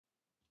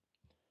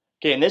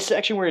Okay, in this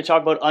section, we're going to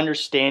talk about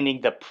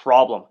understanding the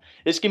problem.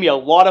 This can be a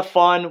lot of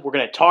fun. We're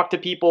going to talk to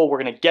people,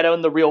 we're going to get out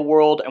in the real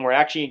world, and we're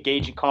actually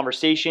engaged in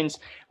conversations.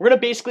 We're going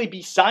to basically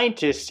be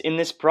scientists in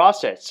this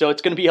process. So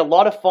it's going to be a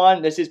lot of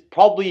fun. This is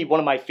probably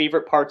one of my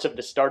favorite parts of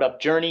the startup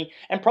journey,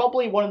 and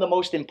probably one of the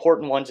most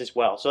important ones as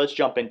well. So let's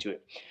jump into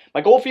it.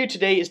 My goal for you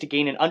today is to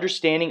gain an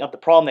understanding of the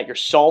problem that you're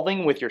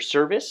solving with your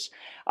service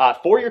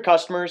for your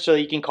customers so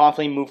that you can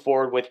confidently move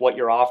forward with what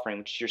you're offering,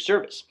 which is your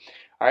service.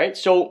 All right,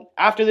 so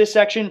after this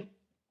section,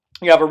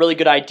 you have a really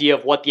good idea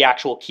of what the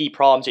actual key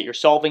problems that you're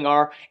solving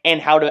are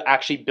and how to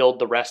actually build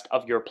the rest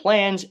of your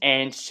plans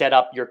and set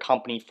up your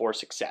company for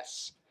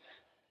success.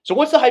 So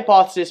what's the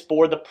hypothesis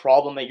for the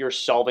problem that you're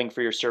solving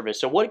for your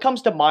service? So what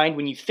comes to mind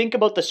when you think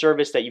about the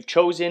service that you've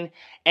chosen,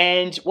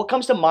 and what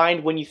comes to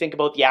mind when you think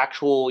about the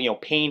actual,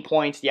 pain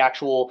points, the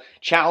actual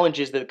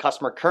challenges that the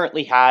customer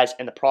currently has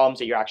and the problems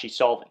that you're actually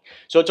solving?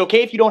 So it's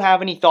okay if you don't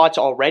have any thoughts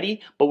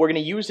already, but we're going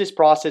to use this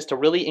process to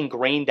really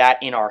ingrain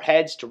that in our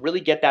heads, to really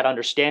get that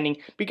understanding,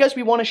 because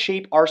we want to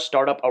shape our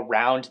startup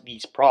around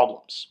these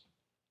problems.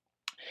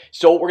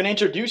 So we're going to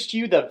introduce to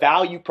you the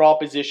value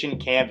proposition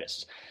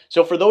canvas.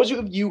 So for those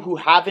of you who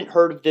haven't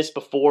heard of this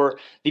before,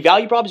 the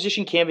value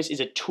proposition canvas is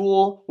a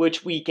tool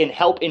which we can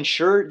help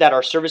ensure that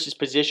our service is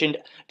positioned,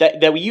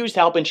 that we use to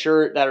help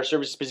ensure that our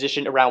service is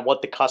positioned around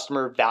what the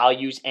customer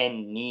values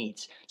and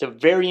needs. It's a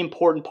very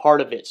important part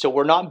of it. So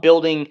we're not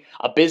building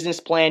a business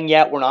plan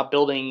yet. We're not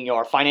building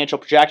our financial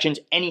projections,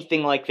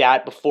 anything like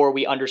that, before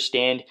we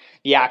understand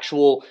the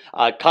actual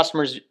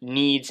customer's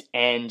needs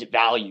and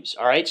values.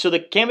 All right. So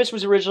the canvas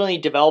was originally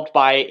developed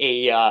by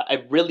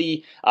a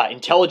really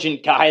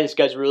intelligent guy. This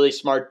guy's a really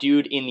smart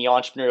dude in the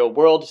entrepreneurial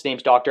world. His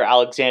name's Dr.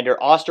 Alexander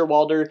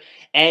Osterwalder,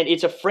 and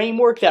it's a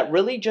framework that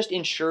really just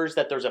ensures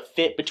that there's a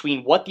fit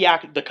between what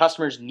the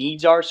customer's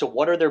needs are. So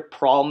what are their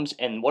problems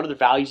and what are their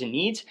values and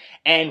needs,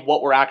 and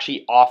what we're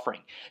actually offering.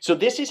 So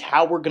this is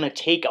how we're going to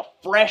take a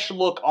fresh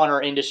look on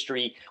our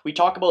industry. We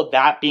talk about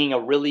that being a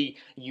really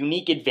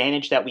unique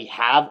advantage that we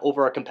have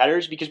over our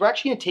competitors, because we're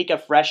actually going to take a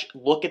fresh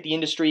look at the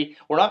industry.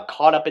 We're not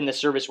caught up in the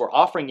service we're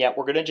offering yet.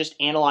 We're going to just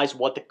analyze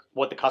what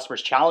the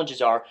customer's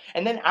challenges are,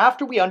 and then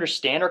after we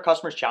understand our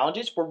customers'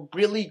 challenges, we're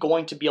really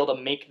going to be able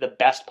to make the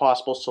best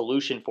possible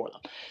solution for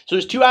them. So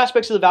there's two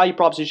aspects of the value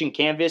proposition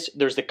canvas.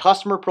 There's the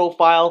customer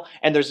profile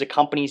and there's the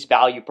company's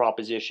value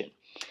proposition.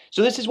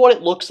 So this is what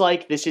it looks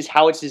like. This is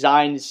how it's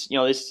designed. This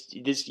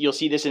you'll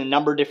see this in a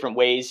number of different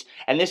ways,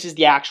 and this is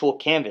the actual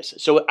canvas.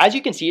 So as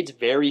you can see, it's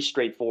very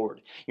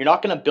straightforward. You're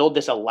not going to build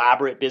this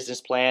elaborate business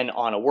plan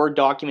on a Word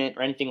document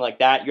or anything like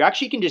that. You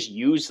actually can just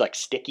use like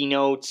sticky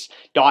notes,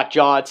 dot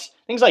jots,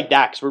 things like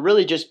that, because we're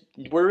really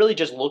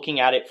just looking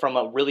at it from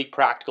a really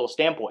practical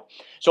standpoint.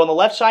 So on the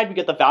left side, we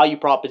got the value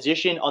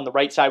proposition. On the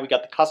right side, we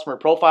got the customer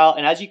profile.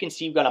 And as you can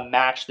see, we've got to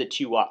match the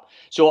two up.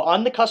 So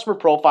on the customer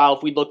profile,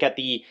 if we look at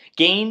the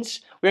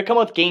gains, we're going to come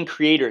up with gain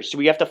creators. So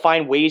we have to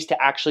find ways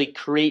to actually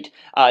create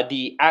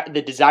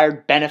the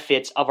desired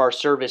benefits of our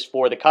service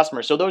for the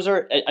customer. So those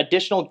are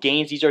additional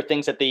gains. These are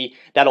things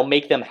that'll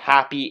make them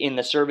happy in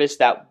the service,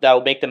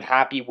 that'll make them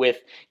happy with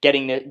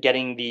getting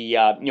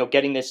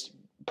this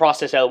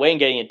process out of the way and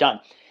getting it done.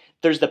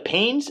 There's the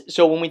pains.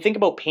 So when we think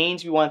about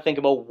pains, we want to think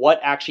about what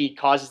actually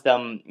causes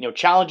them,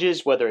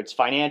 challenges, whether it's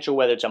financial,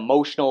 whether it's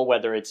emotional,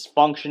 whether it's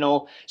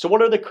functional. So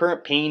what are the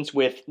current pains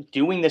with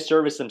doing the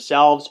service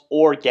themselves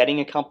or getting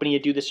a company to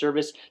do the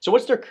service? So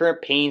what's their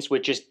current pains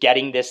with just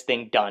getting this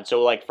thing done?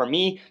 So like for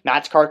me,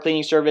 Matt's car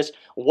cleaning service,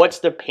 what's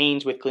the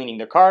pains with cleaning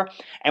their car?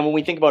 And when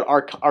we think about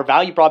our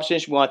value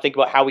proposition, we want to think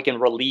about how we can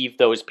relieve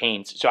those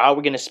pains. So how are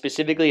we going to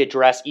specifically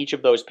address each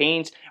of those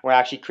pains? We're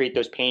actually create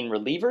those pain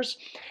relievers.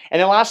 And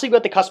then lastly, we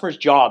got the customer's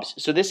jobs.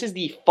 So this is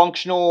the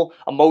functional,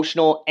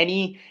 emotional,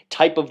 any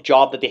type of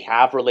job that they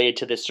have related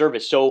to this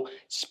service. So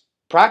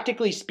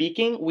practically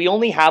speaking, we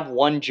only have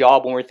one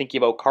job when we're thinking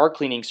about car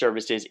cleaning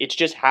services. It's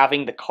just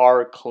having the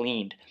car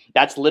cleaned.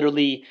 That's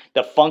literally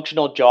the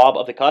functional job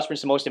of the customer.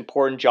 It's the most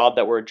important job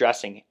that we're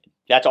addressing.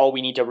 That's all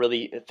we need to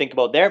really think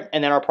about there.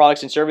 And then our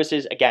products and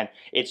services, again,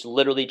 it's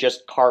literally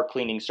just car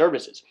cleaning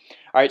services.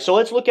 All right, so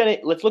let's look at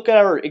it. Let's look at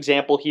our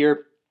example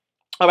here.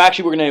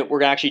 Actually, we're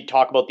gonna actually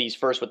talk about these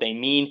first, what they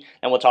mean,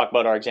 and we'll talk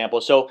about our example.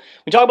 So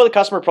we talk about the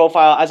customer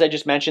profile. As I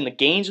just mentioned, the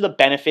gains or the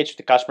benefits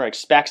the customer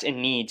expects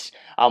and needs.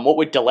 What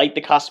would delight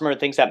the customer,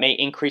 things that may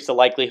increase the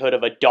likelihood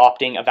of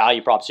adopting a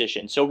value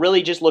proposition. So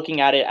really just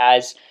looking at it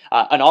as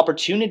an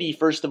opportunity,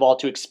 first of all,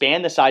 to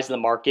expand the size of the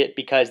market,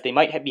 because they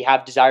might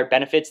have desired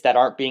benefits that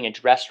aren't being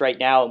addressed right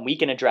now, and we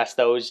can address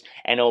those,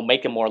 and it'll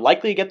make them more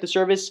likely to get the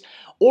service.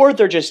 Or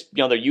they're just,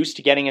 they're used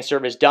to getting a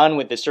service done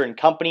with a certain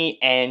company,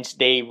 and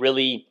they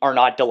really are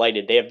not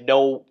delighted. They have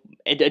no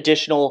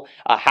additional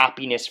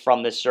happiness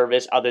from this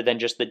service other than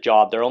just the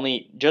job. They're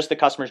only just the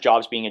customer's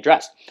jobs being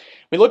addressed.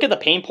 We look at the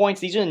pain points.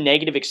 These are the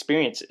negative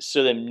experiences.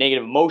 So the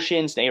negative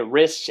emotions, negative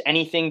risks,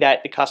 anything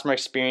that the customer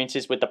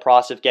experiences with the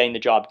process of getting the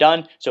job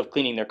done. So of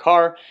cleaning their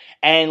car.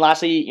 And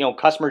lastly,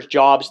 customers'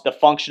 jobs, the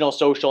functional,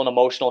 social, and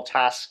emotional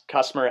tasks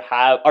customer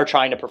are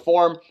trying to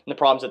perform, and the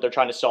problems that they're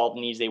trying to solve,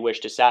 the needs they wish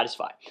to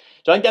satisfy.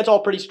 So I think that's all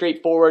pretty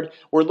straightforward.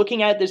 We're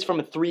looking at this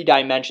from 3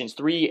 dimensions,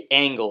 3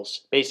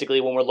 angles,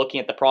 basically, when we're looking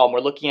at the problem. We're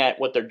looking at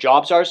what their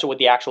jobs are, so what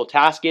the actual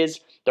task is,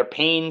 their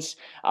pains,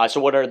 so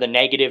what are the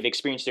negative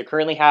experiences they're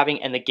currently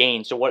having, and the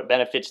gains, so what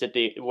benefits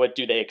what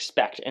do they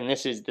expect? And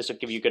this will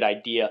give you a good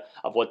idea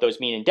of what those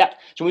mean in depth.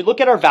 So when we look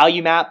at our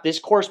value map, this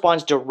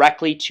corresponds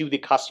directly to the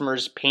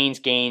customer's pains,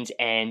 gains,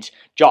 and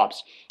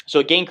jobs.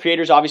 So gain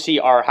creators obviously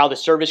are how the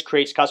service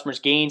creates customers'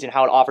 gains and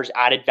how it offers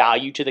added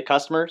value to the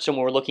customer. So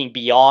when we're looking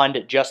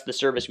beyond just the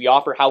service we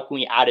offer, how can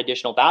we add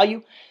additional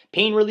value?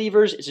 Pain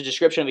relievers is a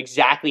description of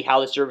exactly how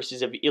the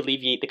services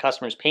alleviate the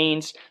customer's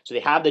pains. So they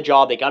have the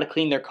job, they got to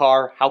clean their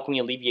car. How can we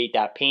alleviate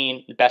that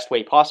pain the best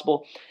way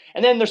possible?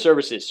 And then their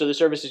services. So the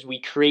services we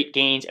create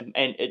gains,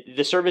 and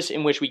the service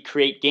in which we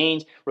create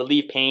gains,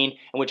 relieve pain,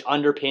 and which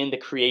underpin the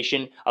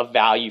creation of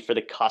value for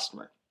the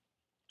customer.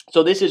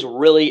 So this is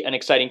really an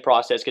exciting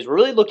process because we're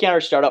really looking at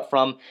our startup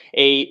from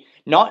a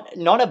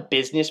not a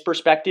business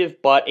perspective,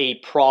 but a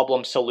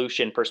problem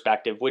solution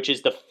perspective, which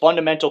is the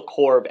fundamental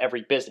core of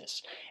every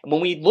business. And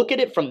when we look at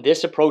it from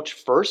this approach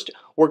first,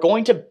 we're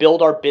going to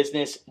build our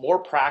business more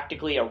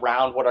practically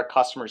around what our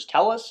customers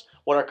tell us,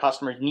 what our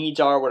customers' needs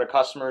are, what our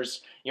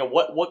customers,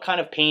 what kind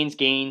of pains,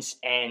 gains,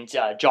 and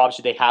jobs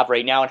do they have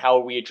right now, and how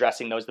are we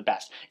addressing those the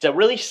best. It's a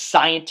really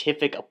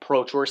scientific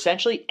approach. We're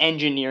essentially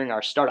engineering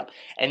our startup.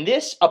 And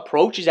this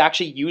approach is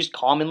actually used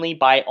commonly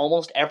by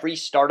almost every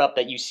startup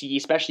that you see,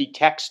 especially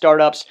tech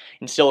startups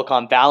in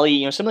Silicon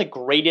Valley. Some of the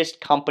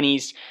greatest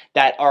companies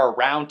that are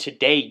around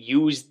today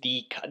use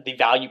the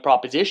value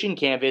proposition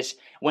canvas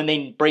when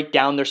they break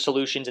down their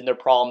solutions and their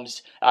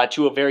problems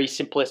to a very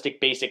simplistic,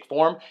 basic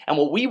form. And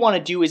what we want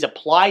to do is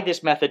apply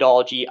this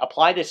methodology,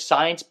 apply this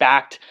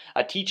science-backed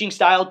teaching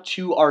style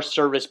to our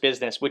service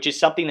business, which is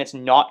something that's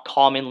not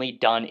commonly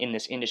done in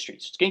this industry.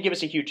 So it's going to give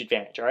us a huge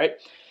advantage, all right?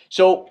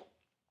 So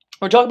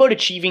we're talking about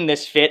achieving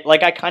this fit.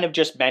 Like I kind of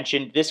just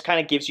mentioned, this kind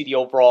of gives you the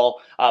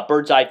overall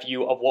bird's eye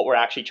view of what we're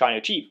actually trying to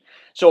achieve.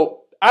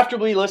 So after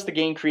we list the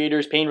gain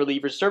creators, pain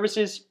relievers,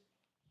 services,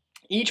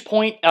 each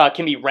point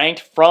can be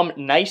ranked from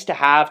nice to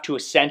have to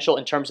essential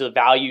in terms of the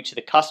value to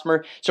the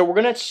customer. So we're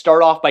going to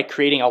start off by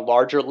creating a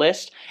larger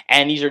list,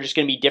 and these are just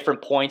going to be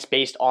different points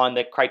based on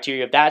the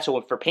criteria of that. So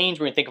for pains,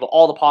 we're going to think of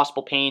all the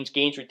possible pains.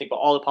 Gains, we're going to think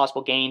about all the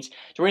possible gains.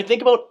 So we're going to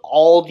think about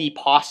all the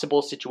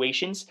possible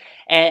situations.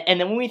 And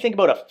then when we think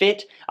about a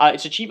fit,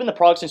 it's achieving the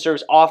products and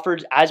service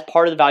offered as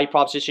part of the value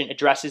proposition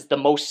addresses the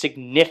most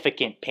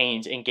significant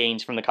pains and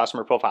gains from the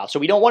customer profile.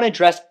 So we don't want to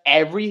address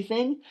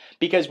everything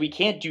because we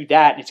can't do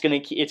that. It's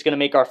going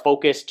to make our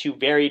focus too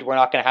varied. We're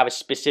not going to have a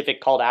specific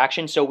call to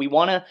action. So we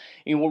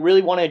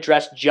really want to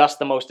address just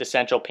the most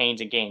essential pains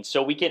and gains.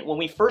 So when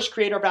we first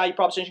create our value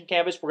proposition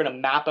canvas, we're going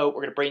to map out,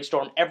 we're going to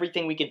brainstorm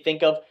everything we can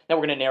think of, then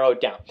we're going to narrow it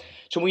down.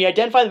 So when we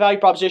identify the value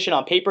proposition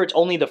on paper, it's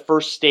only the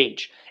first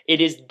stage. It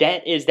is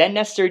then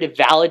necessary to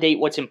validate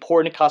what's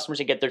important to customers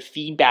and get their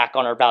feedback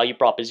on our value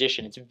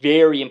proposition. It's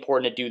very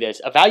important to do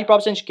this. A value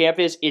proposition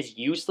canvas is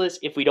useless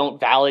if we don't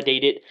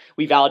validate it.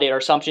 We validate our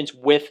assumptions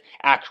with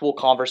actual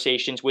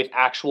conversations, with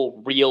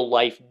actual real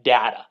life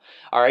data.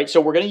 All right,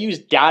 so we're going to use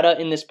data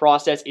in this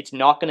process. It's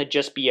not going to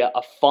just be a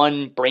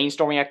fun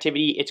brainstorming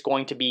activity. It's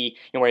going to be,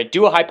 we're going to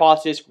do a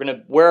hypothesis. We're going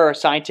to wear our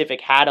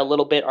scientific hat a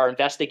little bit, our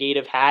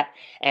investigative hat,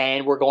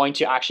 and we're going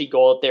to actually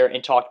go out there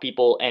and talk to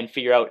people and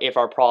figure out if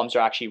our problems are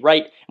actually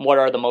right and what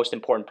are the most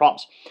important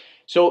problems.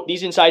 So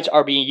these insights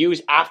are being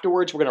used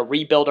afterwards. We're going to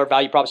rebuild our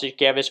value proposition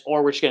canvas,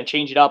 or we're just going to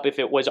change it up if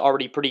it was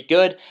already pretty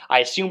good. I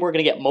assume we're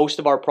going to get most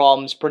of our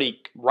problems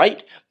pretty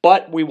right,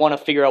 but we want to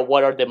figure out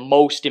what are the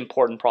most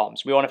important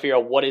problems. We want to figure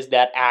out what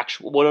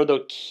are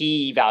the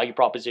key value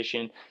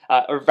proposition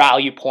or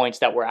value points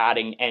that we're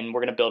adding, and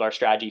we're going to build our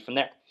strategy from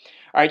there.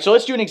 All right, so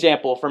let's do an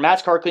example. For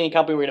Matt's Car Cleaning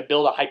Company, we're going to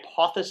build a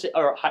hypothesis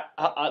or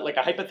like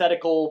a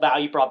hypothetical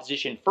value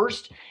proposition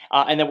first,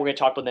 and then we're going to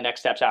talk about the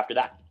next steps after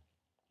that.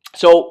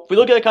 So if we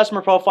look at the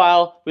customer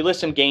profile, we list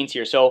some gains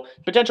here. So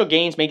potential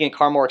gains, making a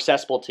car more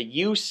accessible to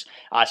use.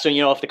 So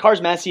if the car's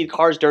messy, the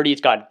car's dirty,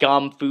 it's got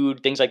gum,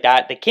 food, things like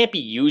that, they can't be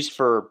used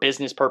for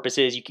business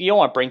purposes. You don't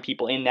want to bring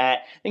people in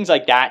that, things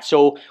like that.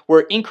 So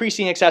we're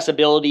increasing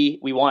accessibility.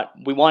 We want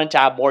it to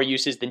have more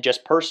uses than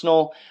just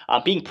personal.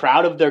 Being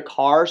proud of their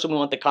car. So we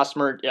want the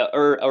customer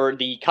or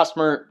the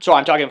customer. So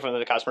I'm talking from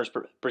the customer's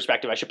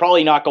perspective. I should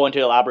probably not go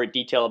into elaborate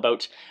detail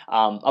about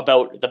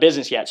the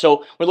business yet.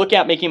 So we're looking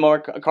at making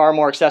a car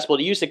more accessible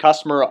to use. The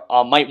customer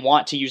might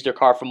want to use their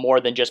car for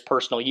more than just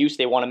personal use.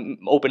 They want to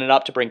open it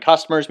up to bring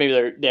customers.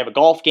 Maybe they have a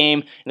golf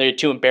game and they're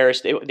too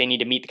embarrassed. They need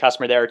to meet the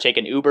customer there or take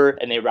an Uber,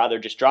 and they'd rather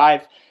just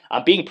drive.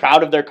 Being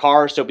proud of their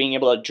car, so being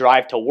able to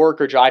drive to work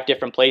or drive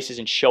different places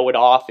and show it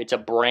off. It's a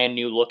brand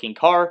new looking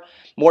car.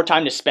 More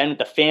time to spend with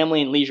the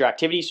family and leisure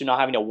activities, so not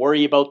having to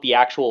worry about the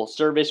actual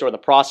service or the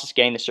process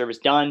getting the service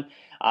done.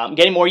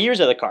 Getting more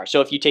years out of the car. So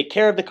if you take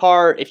care of the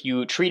car, if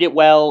you treat it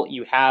well,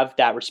 you have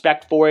that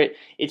respect for it,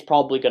 it's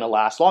probably going to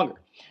last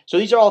longer. So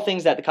these are all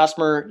things that the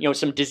customer,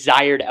 some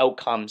desired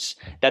outcomes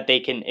that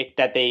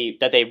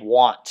they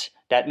want,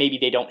 that maybe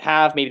they don't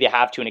have, maybe they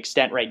have to an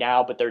extent right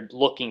now, but they're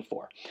looking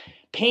for.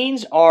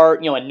 Pains are,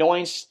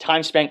 annoying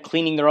time spent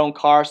cleaning their own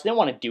car, so they don't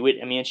want to do it.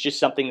 I mean, it's just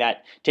something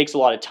that takes a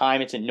lot of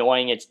time. It's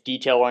annoying. It's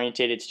detail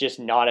oriented. It's just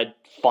not a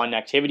fun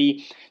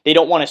activity. They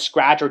don't want to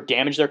scratch or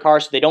damage their car,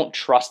 so they don't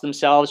trust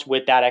themselves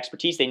with that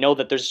expertise. They know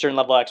that there's a certain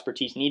level of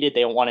expertise needed.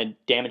 They don't want to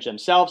damage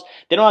themselves.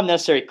 They don't have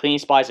necessary cleaning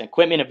supplies and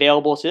equipment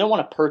available, so they don't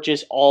want to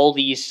purchase all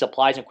these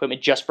supplies and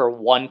equipment just for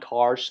one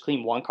car, just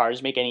clean one car. It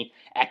doesn't make any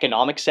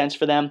economic sense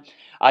for them.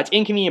 It's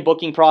inconvenient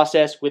booking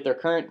process with their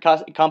current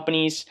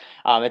companies.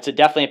 It's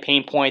definitely a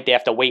pain point. They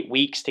have to wait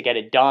weeks to get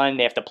it done.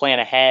 They have to plan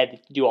ahead,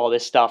 do all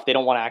this stuff. They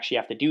don't want to actually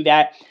have to do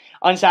that.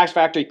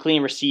 Unsatisfactory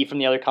clean received from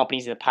the other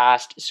companies in the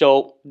past.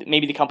 So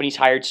maybe the companies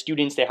hired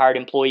students, they hired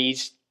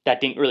employees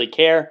that didn't really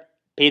care,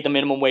 paid the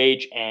minimum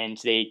wage, and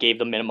they gave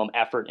the minimum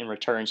effort in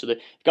return. So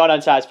they've got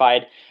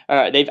unsatisfied,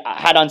 they've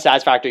had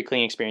unsatisfactory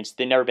cleaning experience.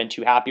 They've never been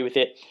too happy with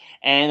it.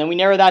 And then we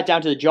narrow that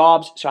down to the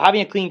jobs. So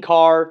having a clean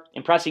car,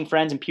 impressing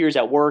friends and peers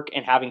at work,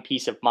 and having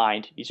peace of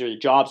mind. These are the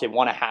jobs. They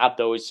want to have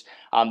those.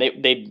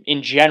 They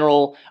in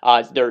general,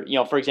 they're,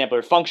 for example,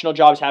 their functional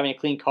jobs, having a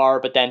clean car,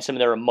 but then some of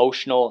their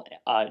emotional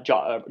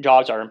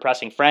jobs are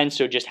impressing friends.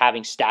 So just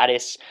having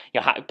status,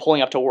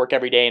 pulling up to work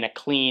every day in a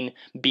clean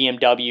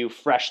BMW,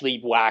 freshly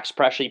waxed,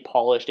 freshly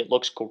polished. It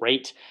looks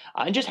great.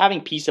 And just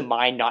having peace of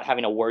mind, not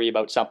having to worry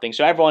about something.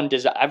 So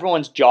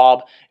everyone's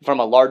job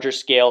from a larger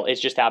scale is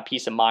just to have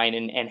peace of mind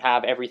and have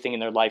everything in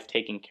their life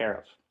taken care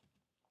of.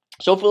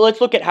 So let's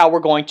look at how we're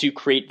going to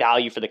create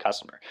value for the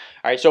customer.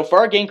 All right, so for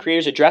our gain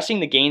creators, addressing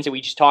the gains that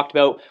we just talked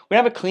about, we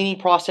have a cleaning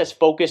process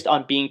focused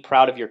on being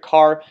proud of your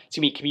car. It's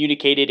going to be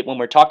communicated when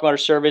we're talking about our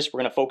service.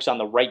 We're going to focus on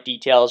the right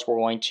details. We're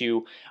going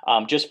to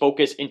just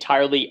focus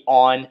entirely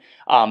on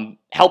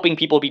helping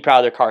people be proud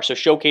of their car. So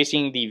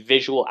showcasing the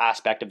visual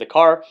aspect of the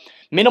car.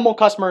 Minimal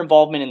customer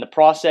involvement in the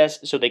process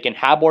so they can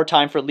have more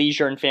time for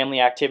leisure and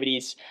family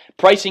activities.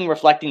 Pricing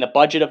reflecting the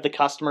budget of the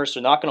customer, so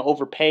they're not going to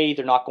overpay.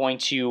 They're not going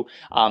to,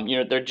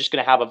 they're just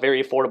going to have a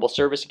very affordable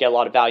service to get a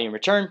lot of value in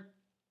return.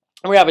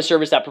 And we have a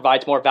service that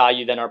provides more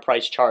value than our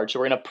price charge. So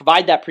we're going to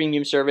provide that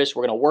premium service.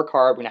 We're going to work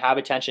hard. We're going to have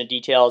attention to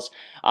details,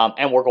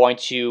 and we're going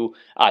to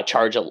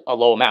charge a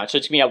low amount. So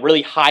it's going to be a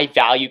really high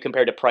value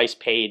compared to price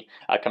paid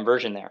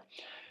conversion there.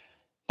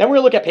 Then we're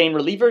going to look at pain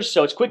relievers.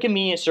 So it's quick,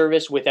 convenient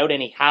service without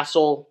any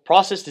hassle.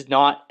 Process does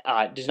not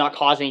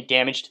cause any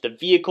damage to the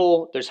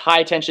vehicle. There's high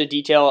attention to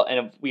detail,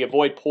 and we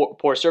avoid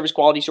poor service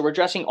quality. So we're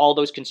addressing all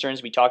those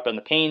concerns we talked about in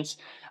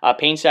the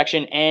pain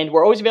section, and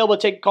we're always available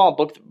to take a call,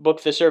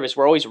 book the service.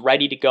 We're always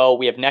ready to go.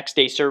 We have next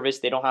day service.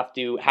 They don't have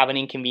to have an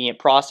inconvenient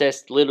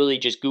process. Literally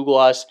just Google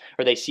us,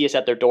 or they see us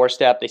at their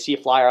doorstep. They see a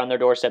flyer on their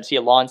doorstep, see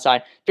a lawn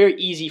sign. Very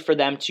easy for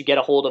them to get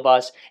a hold of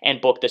us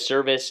and book the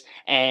service,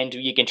 and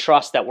you can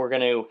trust that we're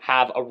going to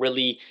have a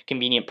really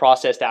convenient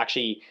process to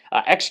actually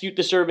execute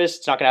the service.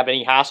 It's not going to have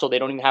any hassle. They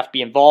don't even have to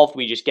be involved.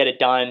 We just get it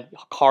done.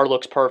 Car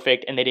looks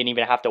perfect, and they didn't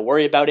even have to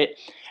worry about it,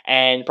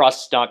 and the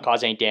process does not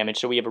cause any damage.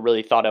 So we have a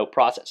really thought out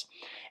process.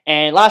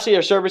 And lastly,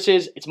 our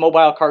services, it's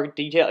mobile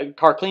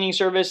car cleaning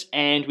service,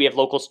 and we have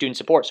local student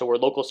support. So we're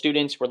local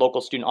students, we're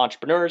local student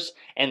entrepreneurs,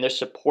 and they're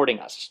supporting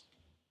us.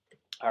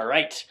 All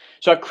right,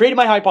 so I've created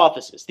my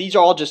hypothesis. These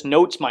are all just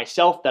notes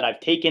myself that I've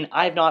taken.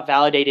 I have not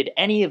validated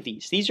any of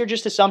these. These are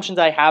just assumptions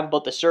I have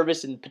about the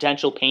service and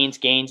potential pains,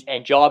 gains,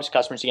 and jobs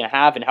customers are going to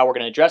have and how we're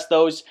going to address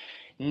those.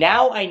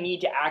 Now I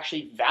need to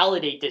actually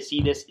validate to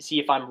see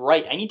if I'm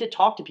right. I need to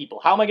talk to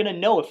people. How am I going to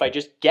know if I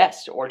just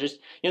guessed or just,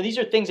 these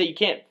are things that you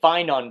can't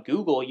find on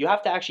Google. You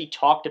have to actually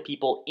talk to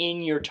people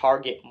in your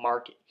target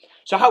market.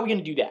 So how are we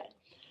going to do that?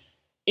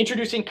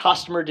 Introducing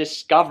customer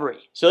discovery.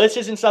 So this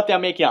isn't something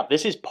I'm making up.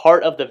 This is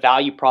part of the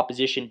value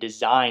proposition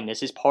design.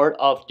 This is part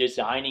of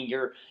designing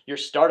your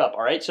startup,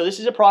 all right? So this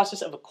is a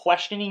process of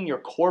questioning your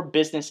core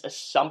business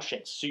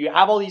assumptions. So you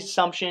have all these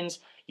assumptions.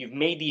 You've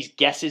made these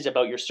guesses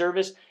about your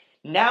service.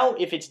 Now,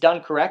 if it's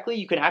done correctly,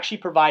 you can actually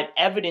provide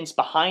evidence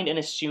behind an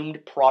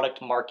assumed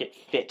product market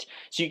fit.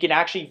 So you can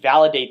actually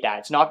validate that.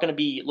 It's not going to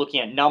be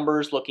looking at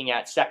numbers, looking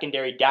at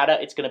secondary data.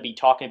 It's going to be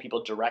talking to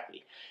people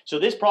directly. So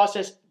this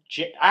process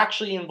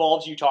actually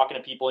involves you talking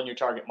to people in your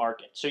target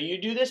market. So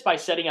you do this by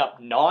setting up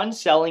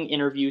non-selling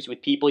interviews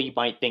with people you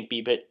might think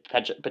be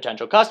a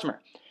potential customer.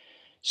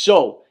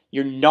 So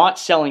you're not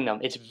selling them.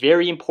 It's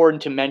very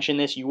important to mention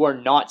this. You are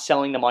not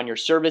selling them on your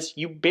service.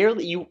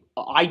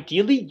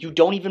 Ideally, you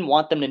don't even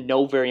want them to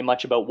know very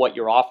much about what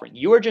you're offering.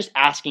 You are just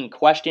asking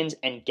questions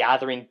and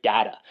gathering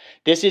data.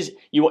 This is,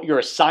 you're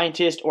a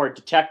scientist or a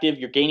detective.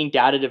 You're gaining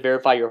data to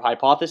verify your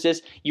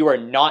hypothesis. You are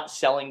not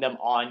selling them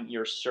on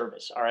your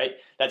service, all right?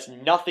 That's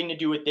nothing to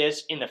do with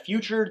this. In the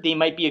future, they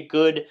might be a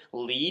good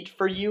lead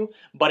for you,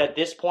 but at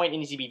this point, it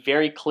needs to be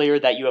very clear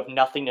that you have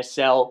nothing to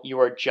sell. You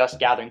are just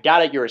gathering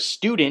data. You're a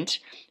student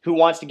who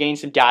wants to gain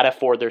some data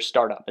for their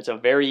startup. It's a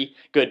very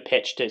good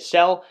pitch to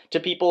sell to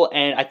people,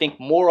 and I think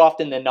more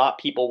often than not,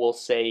 people will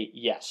say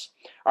yes.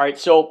 All right,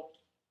 so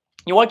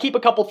you want to keep a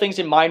couple things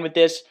in mind with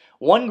this.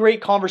 One great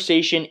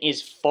conversation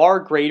is far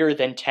greater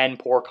than 10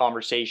 poor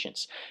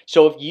conversations.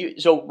 So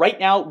right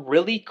now,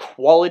 really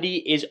quality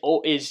is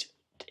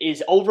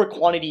over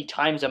quantity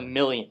times a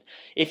million.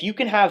 If you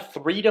can have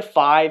 3 to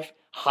 5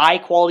 high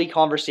quality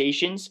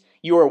conversations,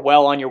 you are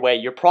well on your way.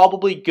 You're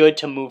probably good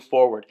to move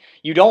forward.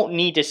 You don't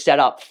need to set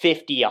up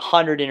 50,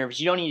 100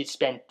 interviews. You don't need to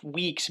spend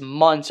weeks,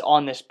 months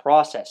on this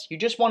process. You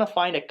just want to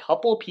find a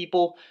couple of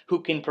people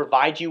who can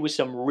provide you with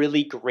some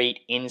really great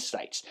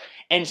insights.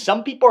 And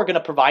some people are going to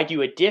provide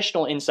you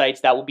additional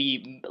insights that will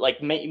be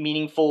like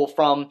meaningful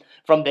from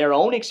their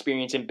own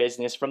experience in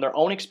business, from their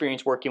own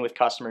experience working with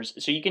customers.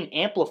 So you can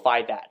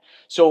amplify that.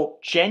 So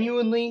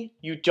genuinely,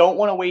 you don't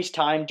want to waste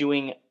time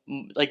doing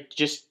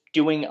just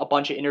doing a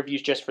bunch of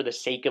interviews just for the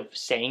sake of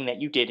saying that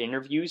you did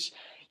interviews.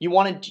 You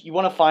want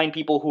to find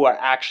people who are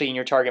actually in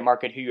your target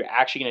market, who you're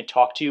actually going to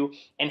talk to,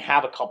 and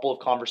have a couple of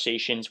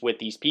conversations with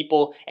these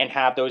people and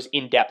have those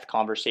in-depth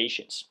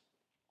conversations.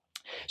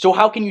 So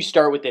how can you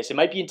start with this? It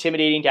might be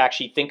intimidating to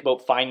actually think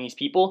about finding these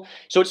people.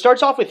 So it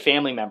starts off with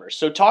family members.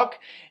 So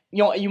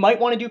you might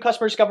want to do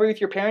customer discovery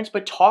with your parents,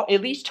 but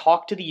at least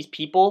talk to these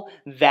people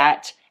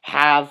that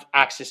have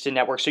access to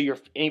networks. So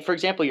for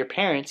example, your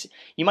parents,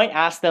 you might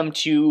ask them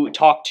to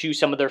talk to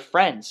some of their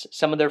friends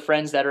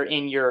that are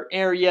in your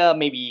area,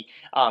 maybe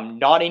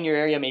not in your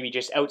area, maybe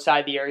just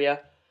outside the area.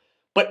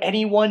 But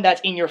anyone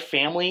that's in your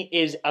family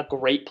is a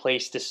great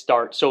place to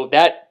start. So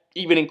that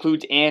even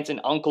includes aunts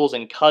and uncles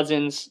and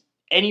cousins.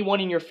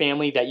 Anyone in your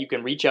family that you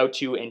can reach out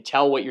to and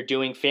tell what you're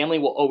doing. Family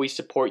will always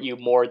support you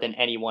more than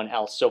anyone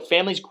else. So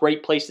family's a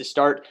great place to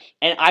start.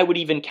 And I would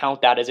even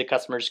count that as a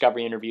customer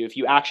discovery interview. If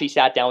you actually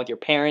sat down with your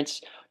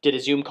parents, did a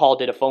Zoom call,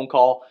 did a phone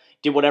call,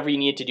 did whatever you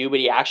needed to do, but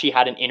you actually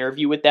had an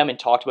interview with them and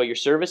talked about your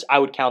service, I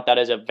would count that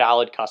as a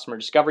valid customer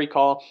discovery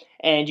call.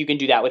 And you can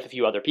do that with a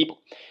few other people.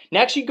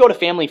 Next, you go to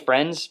family,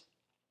 friends.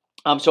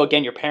 So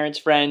again, your parents,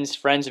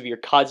 friends of your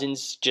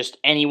cousins, just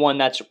anyone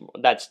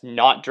that's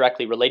not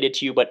directly related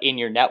to you, but in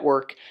your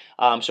network.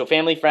 So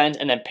family, friends,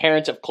 and then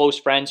parents of close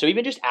friends. So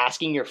even just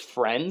asking your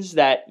friends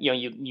that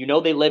you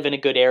know they live in a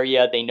good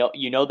area,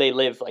 they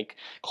live like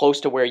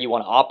close to where you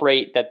want to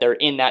operate, that they're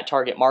in that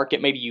target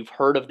market. Maybe you've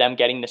heard of them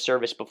getting the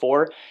service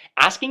before.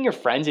 Asking your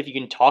friends if you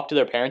can talk to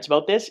their parents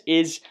about this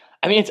is,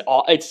 I mean,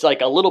 it's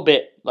like a little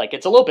bit, I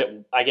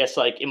guess,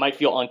 like it might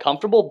feel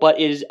uncomfortable, but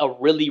it is a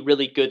really,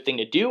 really good thing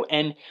to do.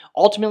 And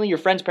ultimately, your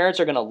friends' parents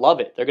are going to love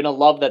it. They're going to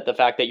love the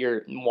fact that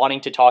you're wanting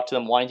to talk to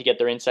them, wanting to get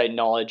their insight and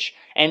knowledge.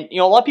 And,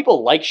 a lot of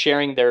people like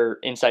sharing their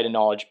insight and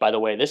knowledge, by the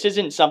way. This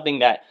isn't something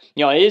that,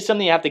 it is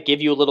something you have to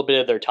give you a little bit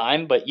of their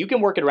time, but you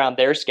can work it around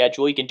their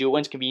schedule. You can do it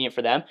when it's convenient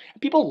for them.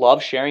 People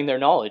love sharing their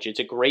knowledge.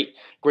 It's a great,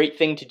 great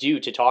thing to do,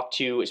 to talk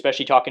to,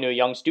 especially talking to a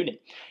young student.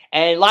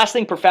 And last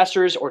thing,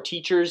 professors or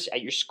teachers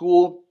at your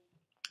school.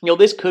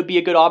 This could be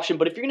a good option,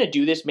 but if you're going to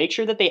do this, make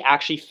sure that they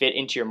actually fit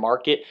into your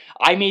market.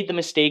 I made the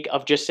mistake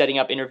of just setting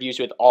up interviews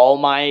with all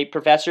my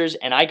professors,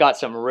 and I got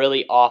some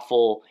really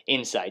awful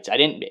insights. I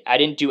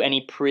didn't do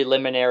any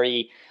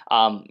preliminary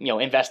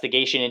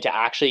investigation into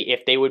actually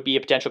if they would be a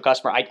potential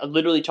customer. I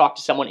literally talked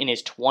to someone in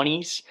his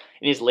 20s,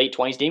 in his late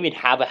 20s, didn't even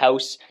have a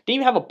house, didn't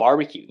even have a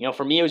barbecue.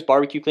 For me, it was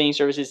barbecue cleaning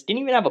services,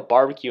 didn't even have a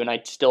barbecue, and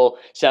I still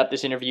set up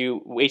this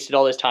interview, wasted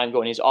all this time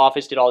going to his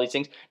office, did all these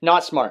things.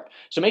 Not smart.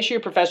 So make sure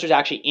your professor's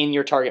actually in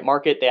your target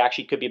market. They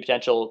actually could be a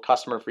potential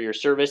customer for your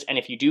service. And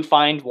if you do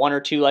find one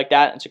or two like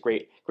that, it's a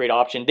great, great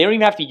option. They don't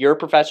even have to be your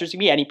professors. It can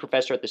be any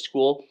professor at the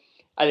school.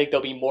 I think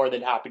they'll be more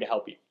than happy to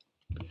help you.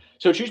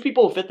 So choose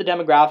people who fit the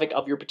demographic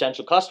of your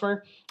potential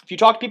customer. If you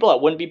talk to people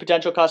that wouldn't be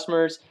potential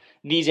customers,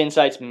 these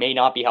insights may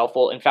not be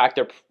helpful. In fact,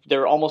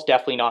 they're almost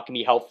definitely not going to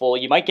be helpful.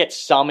 You might get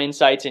some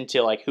insights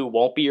into like who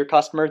won't be your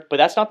customer, but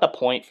that's not the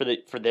point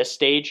for this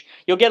stage.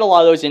 You'll get a lot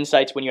of those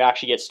insights when you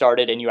actually get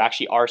started and you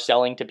actually are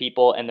selling to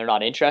people and they're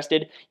not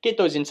interested. Get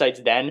those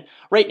insights then.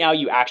 Right now,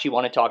 you actually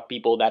want to talk to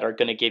people that are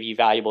going to give you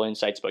valuable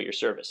insights about your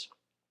service.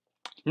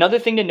 Another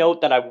thing to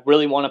note that I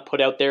really want to put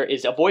out there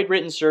is avoid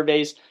written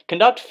surveys.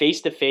 Conduct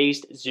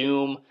face-to-face,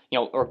 Zoom,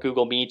 or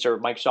Google Meets or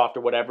Microsoft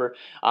or whatever,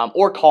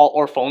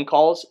 or phone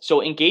calls.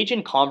 So engage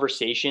in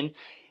conversation.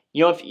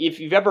 If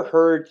you've ever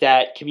heard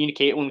that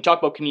when we talk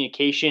about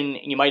communication,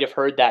 you might have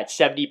heard that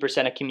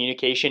 70% of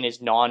communication is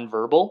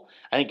nonverbal.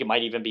 I think it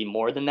might even be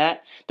more than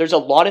that. There's a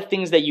lot of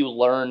things that you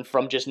learn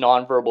from just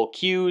nonverbal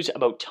cues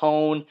about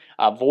tone,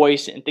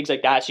 voice, and things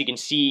like that. So you can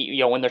see,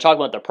 when they're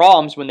talking about their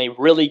problems, when they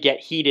really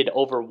get heated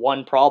over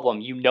one problem,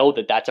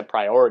 that that's a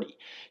priority.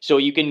 So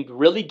you can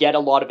really get a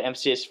lot of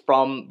emphasis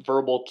from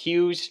verbal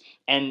cues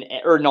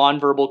or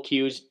nonverbal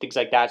cues, things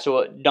like that.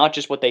 So not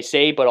just what they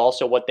say, but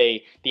also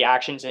the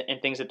actions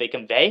and things that they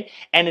convey.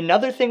 And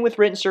another thing with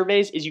written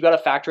surveys is you got to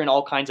factor in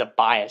all kinds of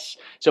bias.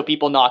 So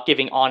people not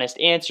giving honest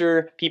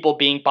answer, people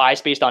being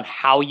biased based on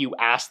how you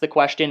ask the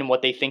question and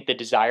what they think the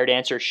desired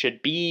answer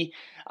should be.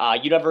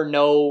 You never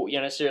know,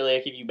 necessarily,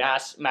 like if you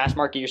mass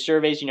market your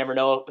surveys, you never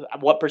know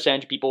what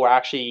percentage of people are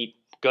actually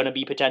going to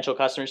be potential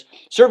customers.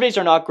 Surveys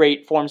are not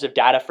great forms of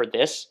data for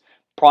this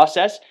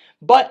process.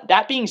 But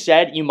that being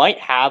said, you might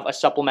have a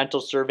supplemental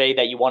survey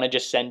that you want to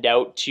just send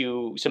out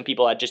to some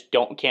people that just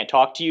can't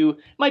talk to you. It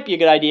might be a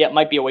good idea. It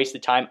might be a waste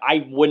of time.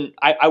 I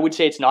would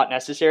say it's not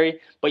necessary,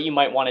 but you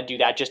might want to do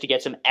that just to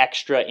get some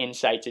extra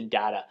insights and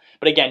data.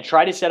 But again,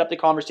 try to set up the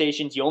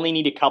conversations. You only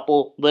need a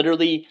couple.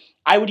 Literally,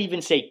 I would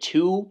even say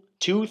two,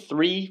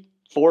 three,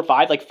 4 or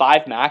 5, like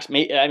 5 max.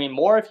 I mean,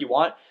 more if you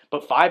want,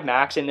 but 5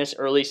 max in this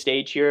early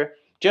stage here,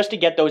 just to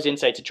get those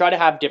insights and try to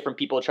have different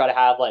people, try to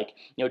have like,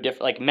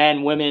 different, like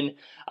men, women,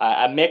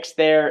 a mix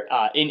there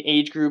in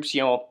age groups,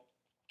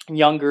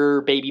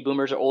 younger baby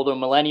boomers or older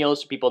millennials,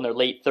 so people in their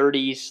late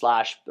 30s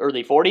slash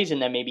early 40s,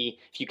 and then maybe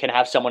if you can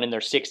have someone in their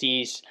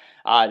 60s,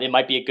 it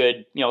might be a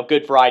good,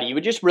 good variety. You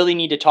would just really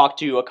need to talk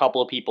to a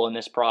couple of people in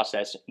this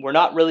process. We're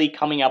not really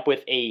coming up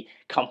with a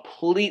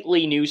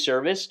completely new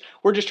service.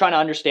 We're just trying to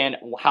understand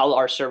how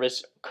our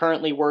service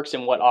currently works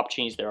and what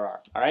opportunities there are.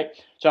 All right.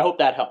 So I hope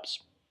that helps.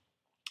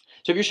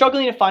 So if you're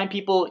struggling to find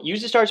people,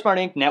 use the Start Smart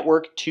Inc.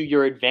 network to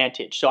your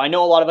advantage. So I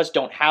know a lot of us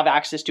don't have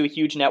access to a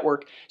huge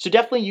network, so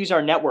definitely use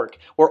our network.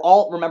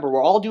 Remember,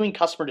 we're all doing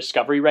customer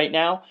discovery right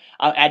now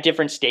at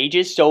different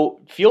stages.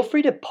 So feel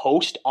free to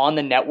post on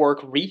the network,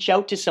 reach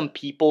out to some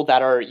people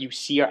that you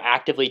see are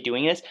actively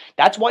doing this.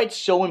 That's why it's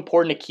so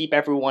important to keep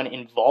everyone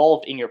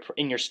involved in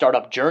your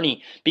startup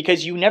journey,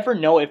 because you never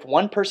know if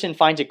one person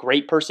finds a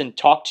great person to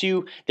talk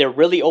to, they're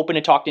really open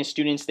to talking to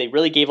students, they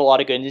really gave a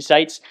lot of good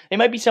insights. They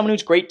might be someone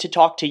who's great to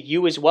talk to you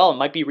as well. It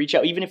might be reach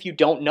out, even if you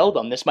don't know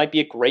them. This might be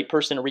a great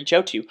person to reach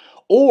out to.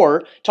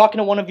 Or talking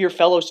to one of your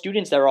fellow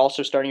students that are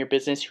also starting your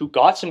business who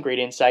got some great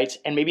insights,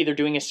 and maybe they're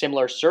doing a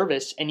similar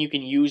service and you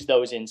can use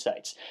those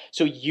insights.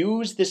 So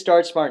use the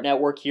Start Smart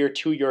network here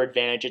to your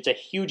advantage. It's a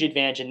huge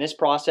advantage in this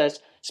process,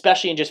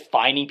 especially in just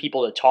finding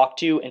people to talk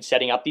to and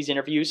setting up these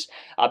interviews,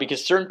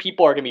 because certain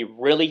people are going to be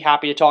really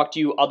happy to talk to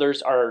you.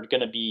 Others are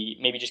going to be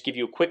maybe just give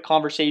you a quick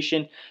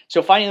conversation.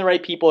 So finding the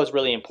right people is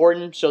really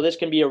important. So this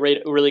can be a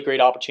really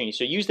great opportunity.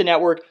 So use the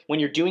network. When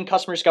you're doing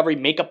customer discovery,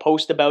 make a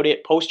post about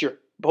it. Post your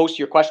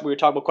question. We were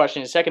talking about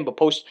questions in a second, but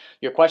post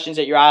your questions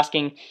that you're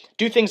asking.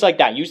 Do things like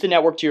that. Use the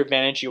network to your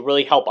advantage. You'll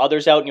really help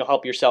others out and you'll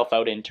help yourself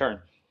out in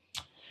turn.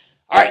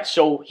 All right,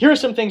 so here are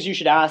some things you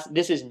should ask.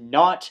 This is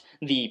not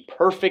the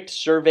perfect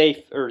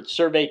survey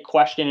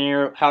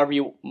questionnaire, however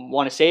you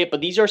want to say it, but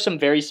these are some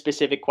very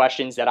specific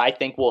questions that I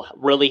think will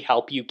really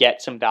help you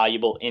get some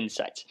valuable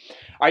insights.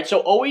 All right, so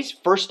always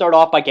first start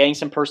off by getting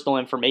some personal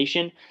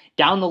information.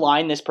 Down the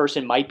line, this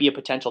person might be a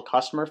potential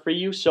customer for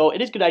you, so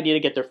it is a good idea to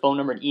get their phone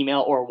number and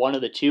email, or one of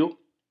the two.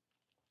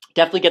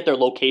 Definitely get their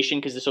location,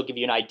 because this will give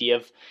you an idea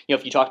of,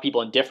 if you talk to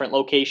people in different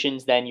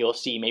locations, then you'll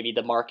see maybe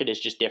the market is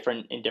just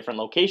different in different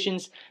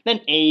locations.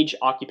 Then age,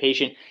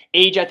 occupation.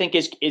 Age, I think,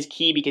 is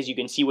key, because you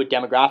can see what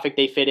demographic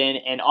they fit in.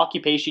 And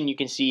occupation, you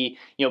can see,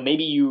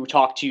 maybe you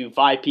talk to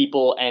 5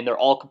 people and they're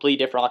all completely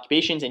different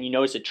occupations, and you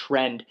notice a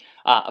trend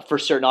for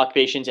certain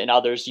occupations, and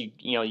others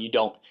you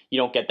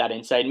don't get that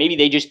insight. Maybe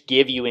they just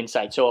give you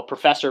insight. So a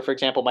professor, for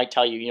example, might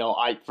tell you,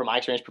 from my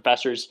experience, the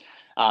professors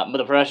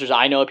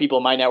I know, people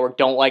in my network,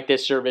 don't like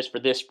this service for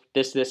this,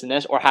 and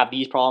this, or have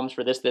these problems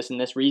for this, and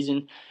this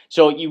reason.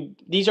 So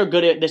these are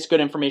good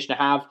information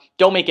to have.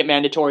 Don't make it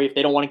mandatory. If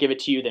they don't want to give it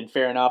to you, then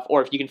fair enough.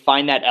 Or if you can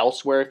find that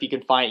elsewhere, if you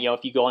can find,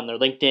 if you go on their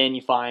LinkedIn,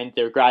 you find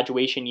their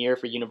graduation year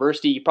for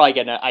university, you probably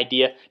get an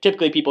idea.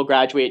 Typically, people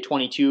graduate at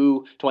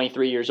 22,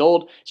 23 years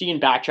old, so you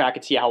can backtrack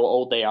and see how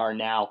old they are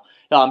now.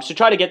 So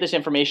try to get this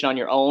information on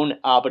your own,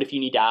 but if you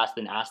need to ask,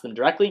 then ask them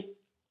directly.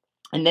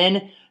 And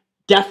then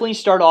definitely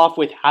start off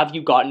with, have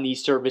you gotten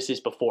these services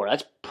before?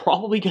 That's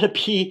probably going to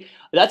be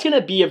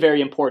a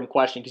very important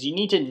question, because you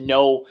need to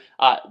know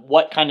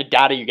what kind of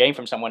data you're getting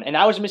from someone. And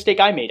that was a mistake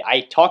I made.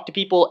 I talked to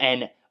people,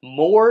 and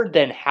more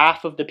than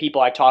half of the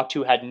people I talked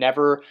to had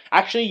never,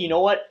 actually, you know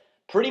what?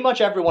 Pretty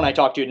much everyone I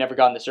talked to had never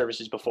gotten the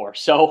services before.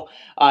 So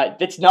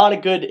it's not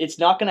going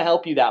to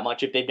help you that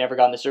much if they've never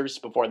gotten the services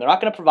before. And they're not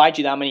going to provide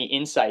you that many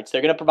insights.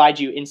 They're going to provide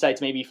you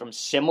insights maybe from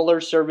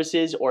similar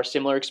services or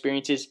similar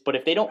experiences. But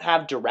if they don't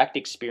have direct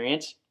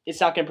experience,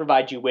 it's not going to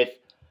provide you with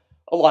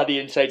a lot of the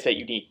insights that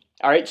you need.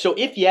 All right. So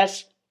if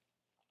yes,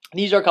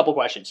 these are a couple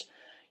questions.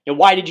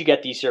 Why did you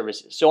get these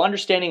services? So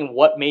understanding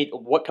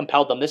what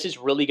compelled them. This is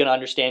really going to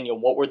understand,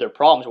 what were their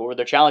problems, what were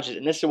their challenges,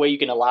 and this is a way you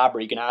can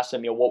elaborate. You can ask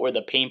them, what were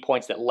the pain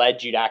points that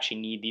led you to actually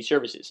need these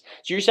services.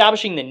 So you're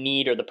establishing the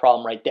need or the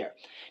problem right there.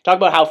 Talk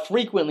about how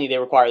frequently they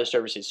require the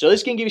services. So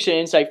this can give you some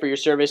insight for your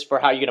service, for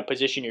how you're going to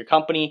position your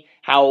company,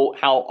 how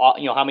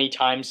many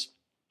times.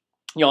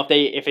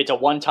 If it's a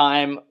one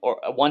time or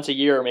once a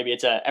year, or maybe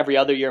it's every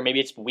other year,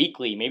 maybe it's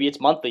weekly, maybe it's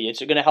monthly. It's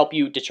going to help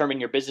you determine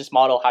your business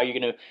model, how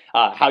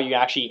you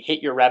actually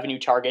hit your revenue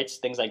targets,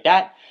 things like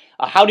that.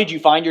 How did you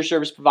find your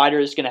service provider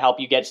is going to help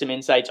you get some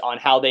insights on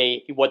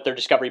what their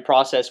discovery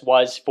process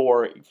was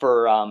for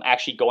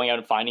actually going out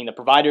and finding the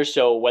provider.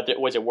 So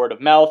was it word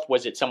of mouth?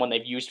 Was it someone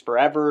they've used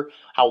forever?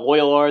 How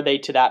loyal are they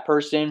to that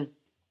person?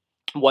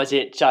 Was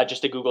it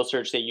just a Google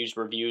search? They used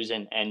reviews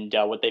and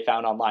what they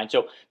found online.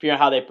 So figure out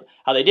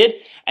how they did,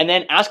 and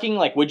then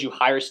asking, would you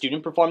hire a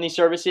student to perform these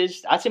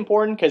services? That's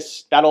important,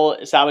 because that'll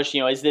establish,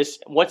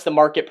 what's the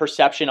market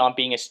perception on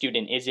being a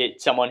student? Is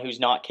it someone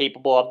who's not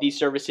capable of these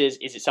services?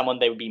 Is it someone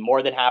they would be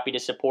more than happy to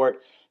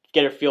support?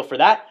 Get a feel for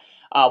that.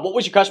 What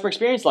was your customer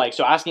experience like?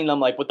 So asking them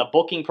what the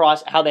booking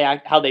process, how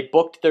they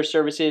booked their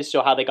services,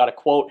 so how they got a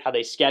quote, how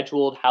they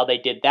scheduled, how they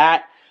did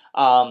that.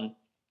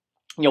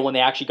 when they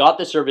actually got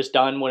the service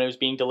done, when it was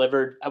being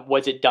delivered,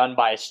 was it done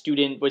by a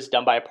student, was it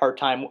done by a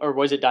part-time, or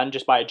was it done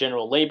just by a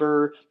general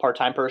laborer,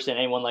 part-time person,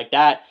 anyone like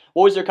that?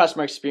 What was their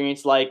customer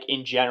experience like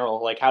in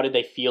general? Like, how did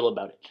they feel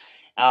about it?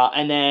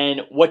 And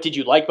then, what did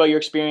you like about your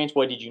experience?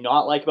 What did you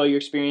not like about your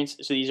experience?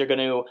 So these are going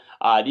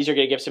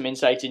to give some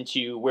insights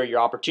into where your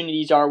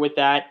opportunities are with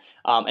that.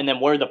 And then,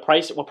 what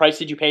price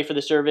did you pay for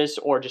the service,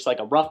 or just like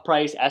a rough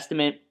price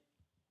estimate?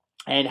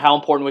 And how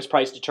important was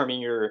price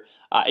determining your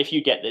if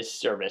you get this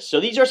service? So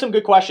these are some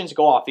good questions to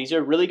go off. These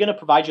are really going to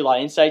provide you a lot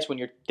of insights when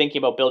you're thinking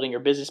about building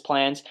your business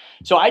plans.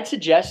 So I'd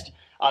suggest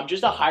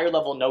just a higher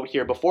level note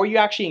here before you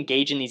actually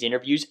engage in these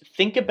interviews.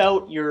 Think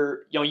about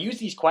use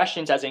these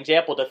questions as an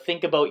example to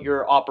think about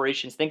your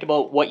operations. Think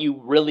about what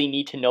you really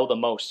need to know the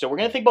most. So we're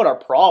going to think about our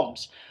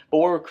problems, but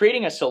when we're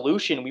creating a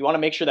solution, we want to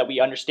make sure that we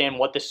understand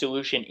what the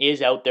solution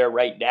is out there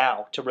right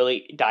now to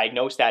really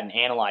diagnose that and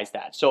analyze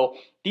that. So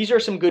these are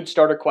some good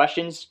starter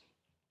questions.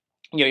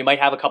 You might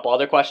have a couple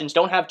other questions.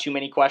 Don't have too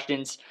many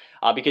questions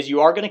because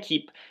you are going to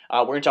keep,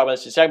 we're going to talk about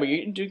this in a second, but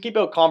you do keep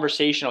it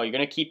conversational. You're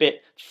going to keep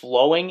it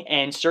flowing,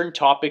 and certain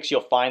topics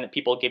you'll find that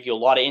people give you a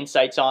lot of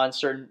insights on.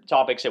 Certain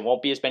topics it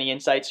won't be as many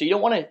insights. So you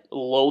don't want to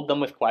load them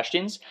with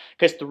questions,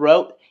 because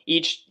throughout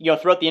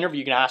the interview,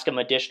 you can ask them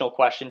additional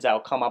questions that will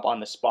come up on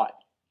the spot.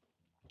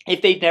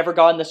 If they've never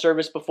gotten the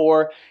service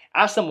before,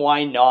 ask them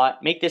why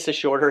not. Make this a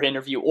shorter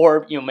interview,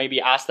 or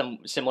maybe ask them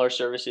similar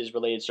services,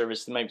 related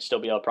services. They might still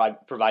be able to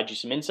provide you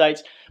some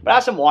insights. But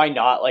ask them why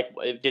not. Like,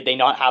 did they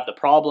not have the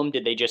problem?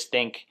 Did they just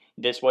think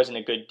this wasn't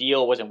a good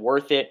deal, wasn't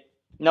worth it?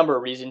 Number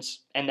of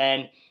reasons. And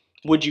then,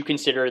 would you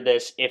consider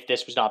this if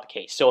this was not the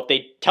case? So if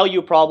they tell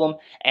you a problem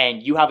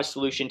and you have a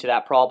solution to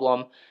that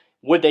problem,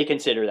 would they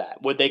consider that?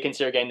 Would they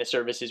consider getting the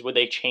services? Would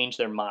they change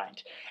their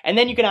mind? And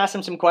then you can ask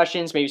them some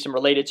questions, maybe some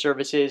related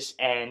services,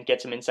 and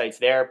get some insights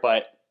there.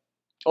 But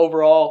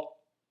overall,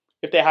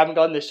 if they haven't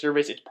gotten this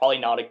service, it's probably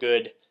not a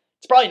good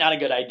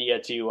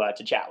idea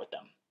to chat with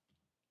them.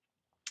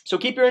 So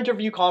keep your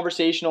interview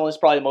conversational is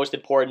probably the most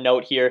important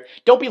note here.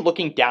 Don't be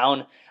looking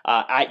down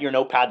at your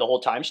notepad the whole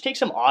time. Just take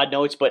some odd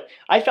notes, but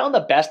I found the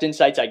best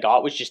insights I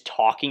got was just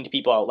talking to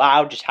people out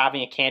loud, just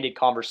having a candid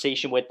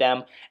conversation with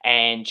them,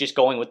 and just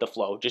going with the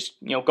flow. Just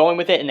going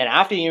with it, and then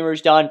after the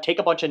interview's done, take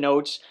a bunch of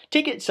notes.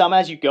 Take it some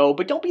as you go,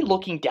 but don't be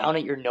looking down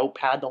at your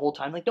notepad the whole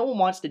time. Like, no one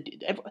wants to.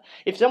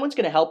 If someone's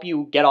going to help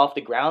you get off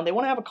the ground, they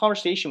want to have a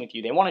conversation with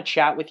you. They want to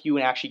chat with you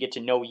and actually get to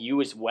know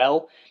you as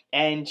well.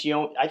 And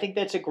I think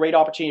that's a great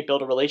opportunity to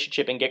build a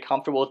relationship and get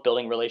comfortable with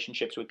building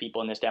relationships with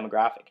people in this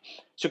demographic.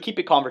 So keep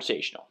it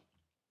conversational.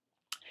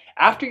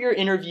 After your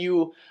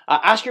interview,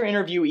 ask your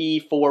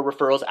interviewee for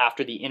referrals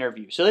after the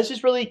interview. So this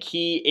is really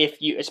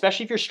key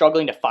especially if you're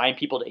struggling to find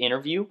people to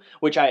interview,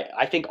 which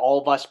I think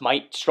all of us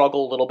might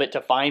struggle a little bit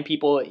to find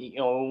people.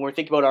 When we're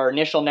thinking about our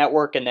initial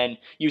network and then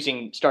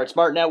using Start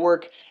Smart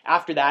Network,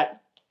 after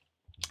that,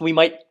 we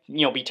might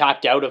be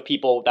tapped out of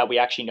people that we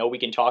actually know we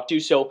can talk to.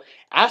 So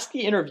ask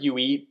the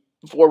interviewee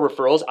for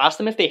referrals. Ask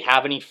them if they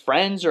have any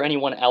friends or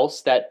anyone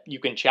else that you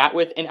can chat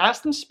with, and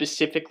ask them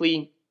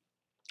specifically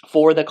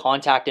for the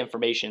contact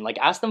information. Like,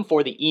 ask them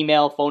for the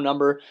email, phone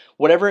number,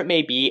 whatever it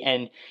may be,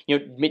 and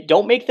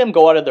don't make them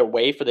go out of their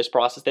way for this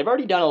process. They've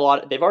already done a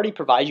lot. They've already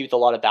provided you with a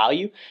lot of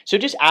value. So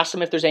just ask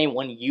them if there's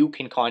anyone you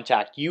can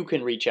contact, you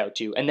can reach out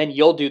to, and then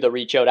you'll do the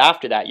reach out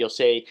after that. You'll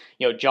say,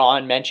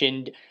 John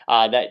mentioned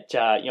that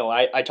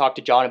I talked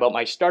to John about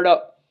my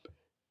startup,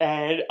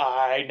 and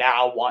I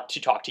now want to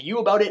talk to you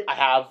about it. I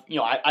have,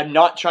 I'm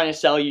not trying to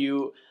sell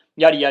you,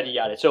 yada, yada,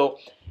 yada. So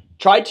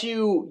try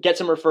to get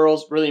some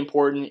referrals, really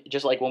important.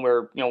 Just like when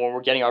we're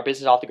getting our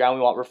business off the ground,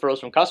 we want referrals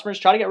from customers.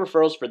 Try to get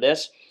referrals for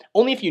this,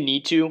 only if you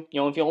need to,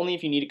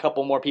 if you need a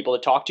couple more people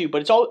to talk to,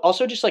 but it's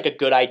also just like a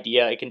good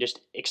idea. It can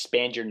just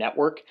expand your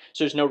network.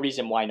 So there's no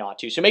reason why not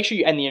to. So make sure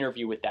you end the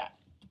interview with that.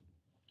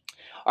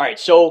 All right,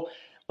 so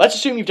let's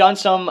assume you've done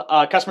some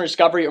customer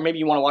discovery, or maybe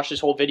you want to watch this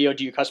whole video,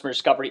 do your customer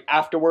discovery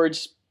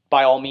afterwards.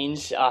 By all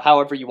means,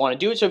 however you want to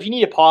do it. So if you need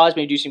to pause,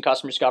 maybe do some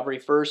customer discovery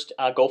first,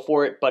 go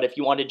for it. But if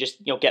you want to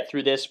just get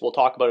through this, we'll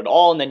talk about it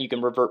all, and then you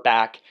can revert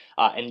back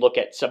and look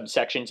at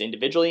subsections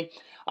individually.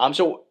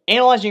 So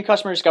analyzing your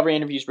customer discovery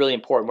interview is really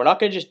important. We're not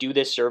going to just do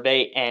this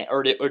survey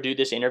or do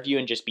this interview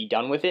and just be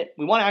done with it.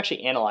 We want to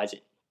actually analyze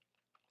it.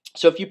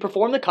 So if you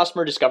perform the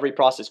customer discovery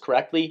process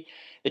correctly,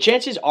 the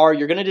chances are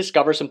you're going to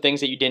discover some things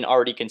that you didn't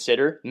already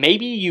consider.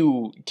 Maybe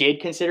you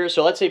did consider.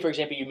 So let's say, for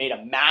example, you made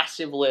a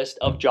massive list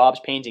of jobs,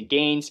 pains, and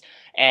gains,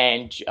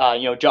 and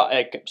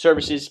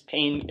services,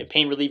 pain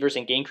relievers,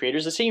 and gain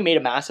creators. Let's say you made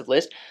a massive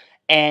list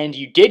and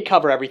you did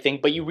cover everything,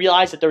 but you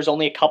realized that there was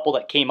only a couple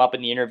that came up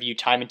in the interview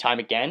time and time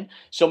again.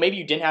 So maybe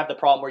you didn't have the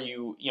problem where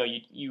you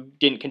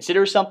didn't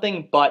consider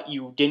something, but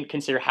you didn't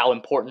consider how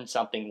important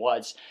something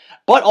was.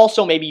 But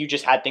also maybe you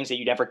just had things that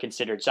you never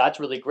considered. So that's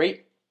really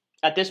great.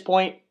 At this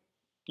point,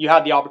 you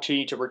have the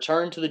opportunity to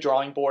return to the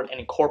drawing board and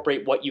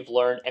incorporate what you've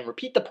learned and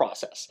repeat the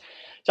process.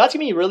 So that's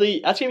gonna be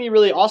really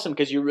awesome,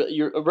 because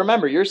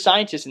remember, you're a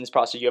scientist in this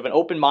process. You have an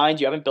open mind.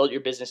 You haven't built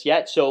your business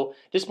yet. So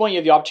at this point, you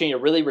have the opportunity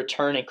to really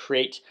return and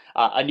create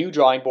a new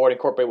drawing board,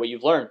 incorporate what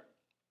you've learned.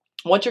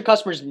 Once your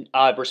customers'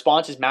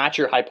 responses match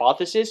your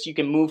hypothesis, you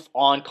can move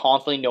on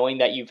confidently knowing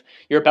that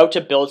you're about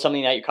to build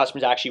something that your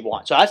customers actually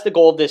want. So that's the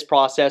goal of this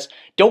process.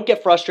 Don't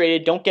get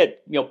frustrated. Don't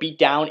get beat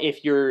down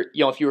if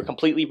if you were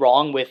completely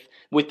wrong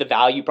with the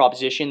value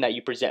proposition that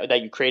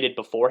you created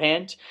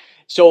beforehand.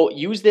 So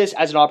use this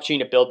as an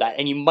opportunity to build that,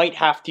 and you might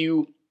have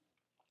to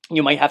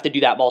do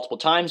that multiple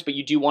times, but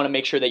you do want to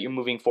make sure that you're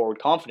moving forward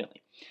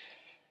confidently.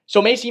 So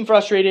it may seem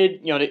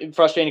frustrating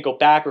to go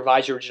back,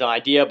 revise your original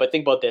idea, but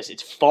think about this.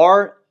 It's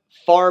far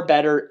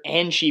better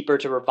and cheaper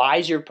to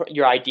revise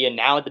your idea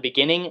now at the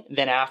beginning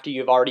than after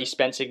you've already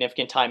spent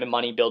significant time and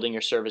money building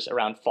your service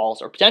around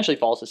false or potentially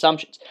false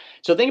assumptions.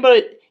 So think about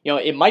it.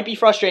 It might be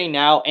frustrating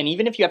now, and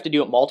even if you have to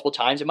do it multiple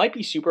times, it might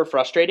be super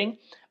frustrating.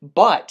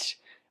 But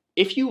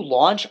if you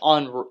launch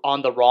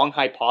on the wrong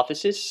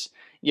hypothesis,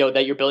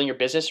 that you're building your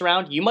business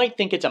around, you might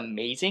think it's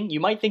amazing. You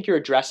might think you're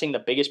addressing the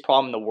biggest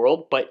problem in the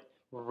world, but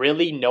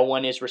really no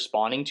one is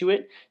responding to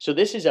it. So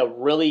this is a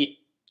really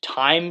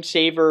time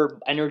saver,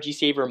 energy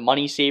saver,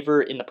 money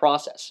saver in the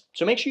process.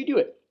 So make sure you do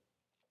it.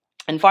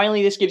 And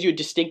finally, this gives you a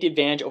distinct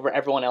advantage over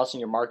everyone else in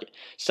your market.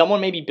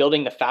 Someone may be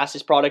building the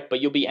fastest product, but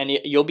you'll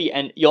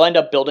end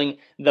up building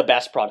the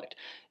best product.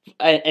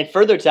 And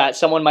further to that,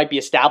 someone might be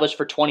established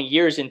for 20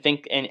 years and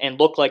think and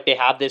look like they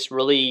have this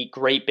really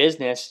great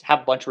business,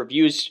 have a bunch of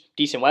reviews,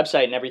 decent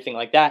website and everything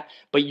like that,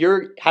 but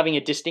you're having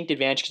a distinct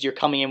advantage because you're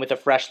coming in with a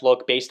fresh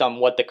look based on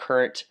what the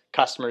current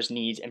customers'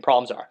 needs and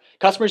problems are.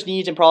 Customers'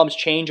 needs and problems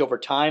change over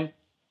time.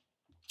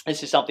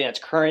 This is something that's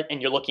current,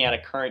 and you're looking at a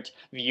current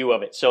view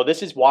of it. So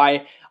this is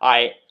why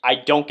I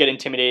don't get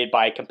intimidated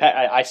by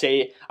I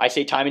say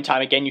time and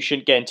time again, you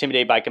shouldn't get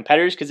intimidated by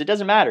competitors because it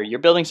doesn't matter. You're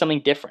building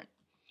something different.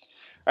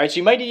 All right, so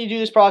you might need to do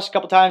this process a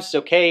couple times. It's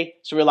okay.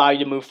 So we allow you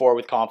to move forward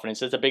with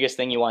confidence. That's the biggest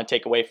thing you want to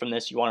take away from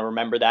this. You want to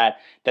remember that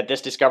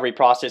this discovery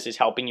process is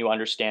helping you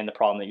understand the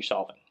problem that you're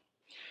solving.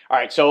 All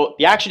right, so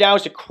the action now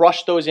is to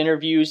crush those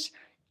interviews.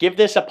 Give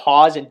this a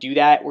pause and do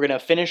that. We're going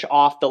to finish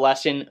off the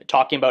lesson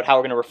talking about how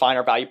we're going to refine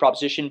our value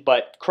proposition,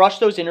 but crush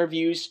those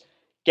interviews,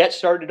 get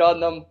started on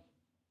them.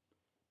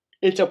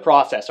 It's a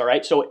process, all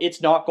right? So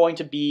it's not going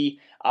to be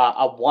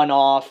a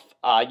one-off.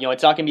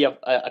 It's not going to be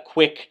a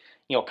quick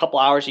a couple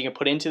hours you can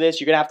put into this.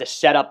 You're going to have to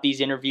set up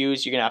these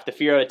interviews. You're going to have to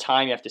figure out a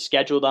time. You have to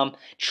schedule them.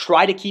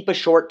 Try to keep a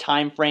short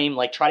time frame.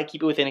 Try to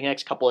keep it within the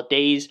next couple of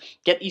days.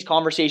 Get these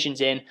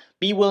conversations in.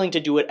 Be willing to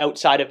do it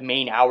outside of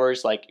main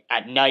hours, like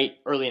at night,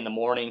 early in the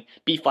morning.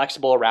 Be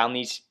flexible around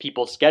these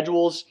people's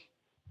schedules,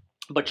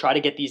 but try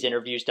to get these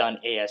interviews done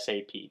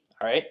ASAP.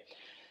 All right.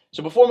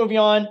 So before moving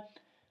on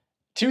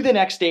to the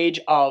next stage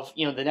of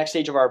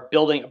our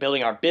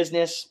building our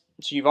business.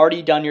 So you've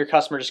already done your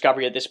customer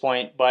discovery at this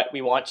point, but we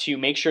want to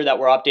make sure that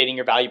we're updating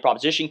your value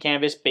proposition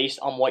canvas based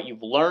on what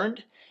you've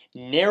learned.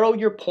 Narrow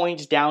your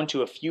points down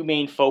to a few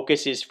main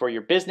focuses for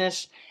your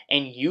business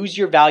and use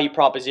your value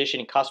proposition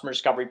and customer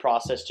discovery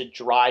process to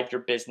drive your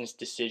business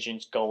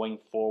decisions going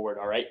forward,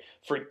 all right?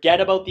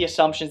 Forget about the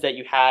assumptions that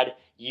you had.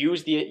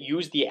 Use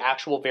the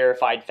actual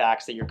verified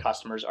facts that your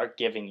customers are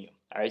giving you,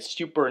 all right?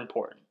 Super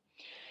important.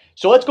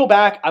 So let's go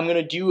back. I'm going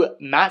to do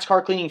Matt's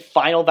Car Cleaning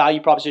final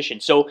value proposition.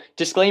 So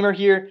disclaimer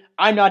here,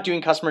 I'm not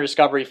doing customer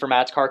discovery for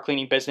Matt's Car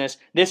Cleaning business.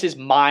 This is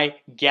my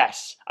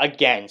guess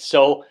again.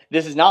 So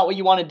this is not what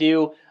you want to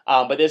do,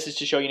 but this is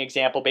to show you an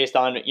example based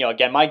on,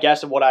 again, my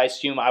guess of what I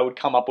assume I would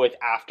come up with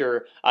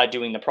after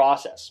doing the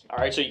process. All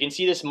right, so you can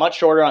see this much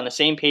shorter on the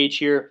same page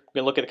here.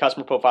 We're going to look at the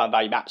customer profile and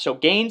value map. So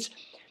gains,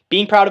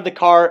 being proud of the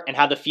car and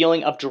have the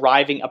feeling of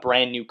driving a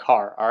brand new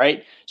car. All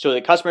right. So the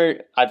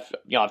customer, I've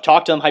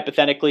talked to them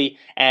hypothetically,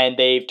 and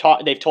they've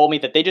told me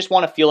that they just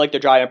want to feel like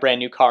they're driving a brand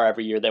new car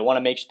every year. They want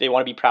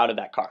to be proud of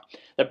that car.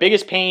 The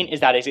biggest pain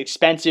is that it's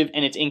expensive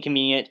and it's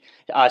inconvenient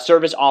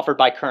service offered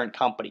by current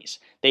companies.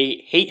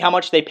 They hate how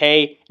much they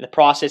pay. And the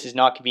process is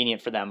not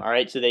convenient for them. All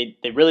right. So they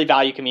really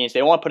value convenience. They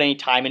don't want to put any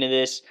time into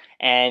this,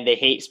 and they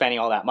hate spending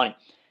all that money.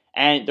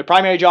 And their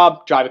primary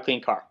job, drive a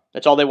clean car.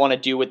 That's all they want to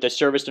do with the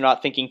service. They're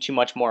not thinking too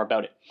much more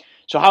about it.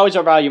 So how is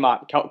our value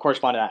map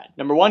correspond to that?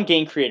 Number one,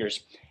 gain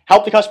creators.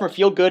 Help the customer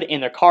feel good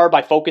in their car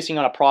by focusing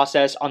on our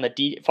process on the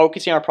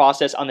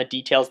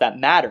details that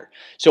matter.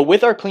 So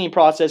with our cleaning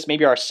process,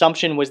 maybe our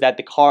assumption was that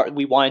the car,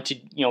 we wanted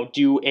to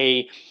do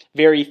a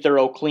very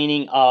thorough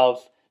cleaning of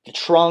the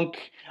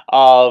trunk,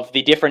 of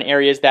the different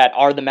areas that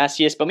are the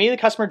messiest, but maybe the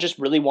customer just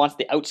really wants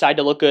the outside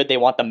to look good. They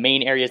want the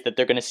main areas that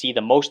they're going to see the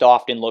most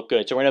often look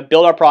good. So we're going to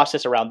build our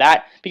process around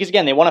that because,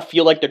 again, they want to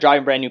feel like they're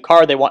driving a brand new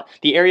car. They want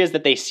the areas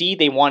that they see,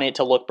 they want it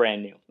to look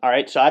brand new. All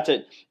right, so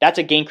that's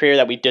a gain creator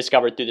that we've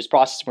discovered through this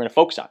process we're going to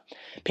focus on.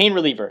 Pain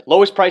reliever,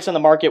 lowest price on the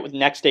market with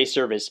next day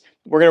service.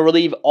 We're going to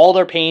relieve all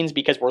their pains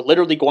because we're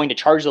literally going to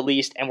charge the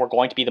least and we're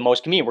going to be the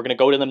most convenient. We're going to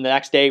go to them the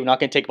next day. We're not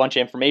going to take a bunch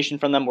of information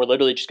from them. We're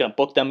literally just going to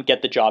book them,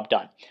 get the job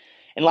done.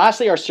 And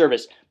lastly, our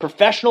service,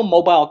 professional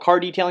mobile car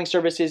detailing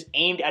services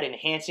aimed at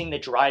enhancing the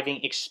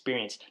driving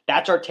experience.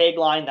 That's our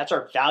tagline. That's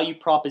our value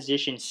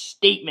proposition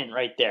statement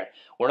right there.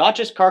 We're not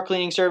just car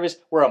cleaning service.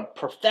 We're a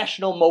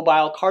professional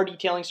mobile car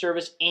detailing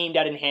service aimed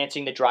at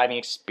enhancing the driving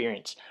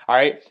experience. All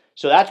right.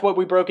 So that's what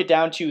we broke it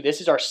down to.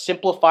 This is our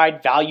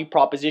simplified value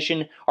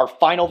proposition, our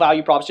final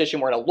value proposition.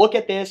 We're going to look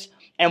at this.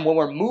 And when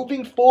we're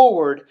moving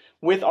forward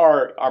with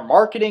our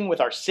marketing,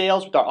 with our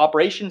sales, with our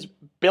operations,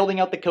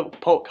 building out the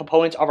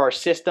components of our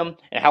system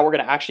and how we're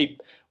going to actually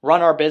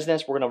run our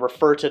business, we're going to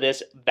refer to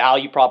this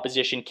value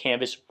proposition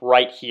canvas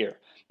right here.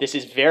 This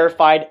is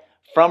verified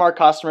from our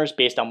customers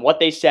based on what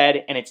they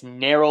said, and it's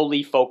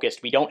narrowly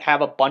focused. We don't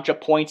have a bunch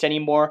of points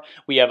anymore.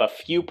 We have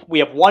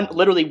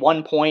literally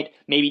 1 point,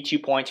 maybe 2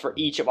 points for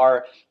each of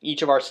our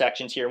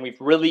sections here, and we've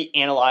really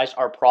analyzed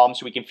our problem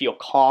so we can feel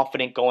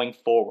confident going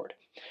forward.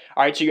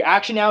 All right, so your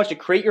action now is to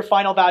create your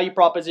final value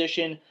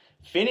proposition,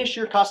 finish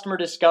your customer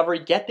discovery,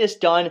 get this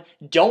done.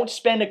 Don't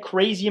spend a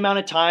crazy amount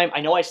of time.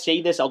 I know I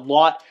say this a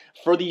lot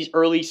for these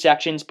early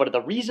sections, but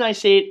the reason I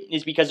say it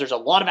is because there's a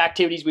lot of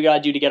activities we got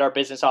to do to get our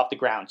business off the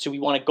ground. So we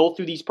want to go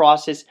through these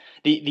parts of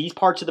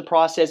the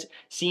process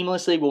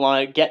seamlessly. We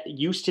want to get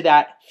used to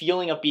that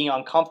feeling of being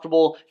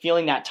uncomfortable,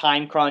 feeling that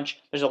time crunch.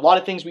 There's a lot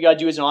of things we got to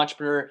do as an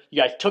entrepreneur.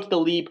 You guys took the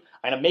leap.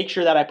 I'm going to make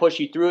sure that I push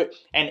you through it.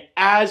 And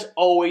as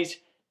always,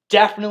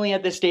 definitely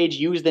at this stage,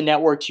 use the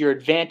network to your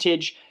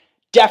advantage.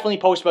 Definitely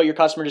post about your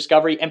customer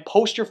discovery and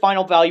post your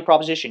final value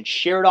proposition.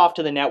 Share it off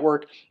to the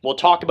network. We'll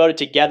talk about it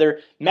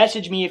together.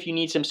 Message me if you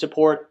need some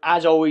support.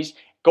 As always,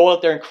 go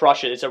out there and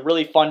crush it. It's a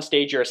really fun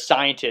stage. You're a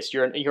scientist.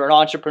 You're an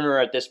entrepreneur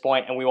at this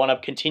point, and we want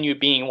to continue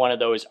being one of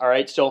those. All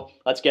right, so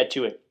let's get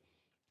to it.